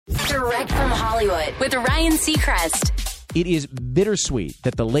Direct from Hollywood with Ryan Seacrest. It is bittersweet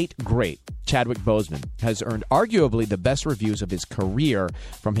that the late, great Chadwick Boseman has earned arguably the best reviews of his career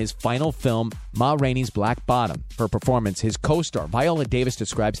from his final film, Ma Rainey's Black Bottom. Her performance, his co-star Viola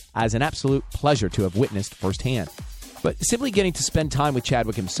describes as an absolute pleasure to have witnessed firsthand. But simply getting to spend time with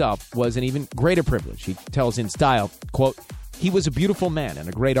Chadwick himself was an even greater privilege. He tells in style, quote, "He was a beautiful man and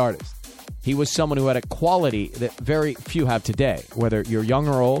a great artist. He was someone who had a quality that very few have today, whether you're young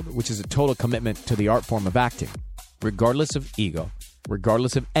or old, which is a total commitment to the art form of acting. Regardless of ego,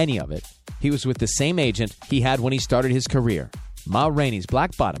 regardless of any of it, he was with the same agent he had when he started his career. Ma Rainey's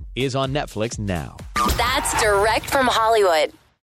Black Bottom is on Netflix now." That's Direct from Hollywood.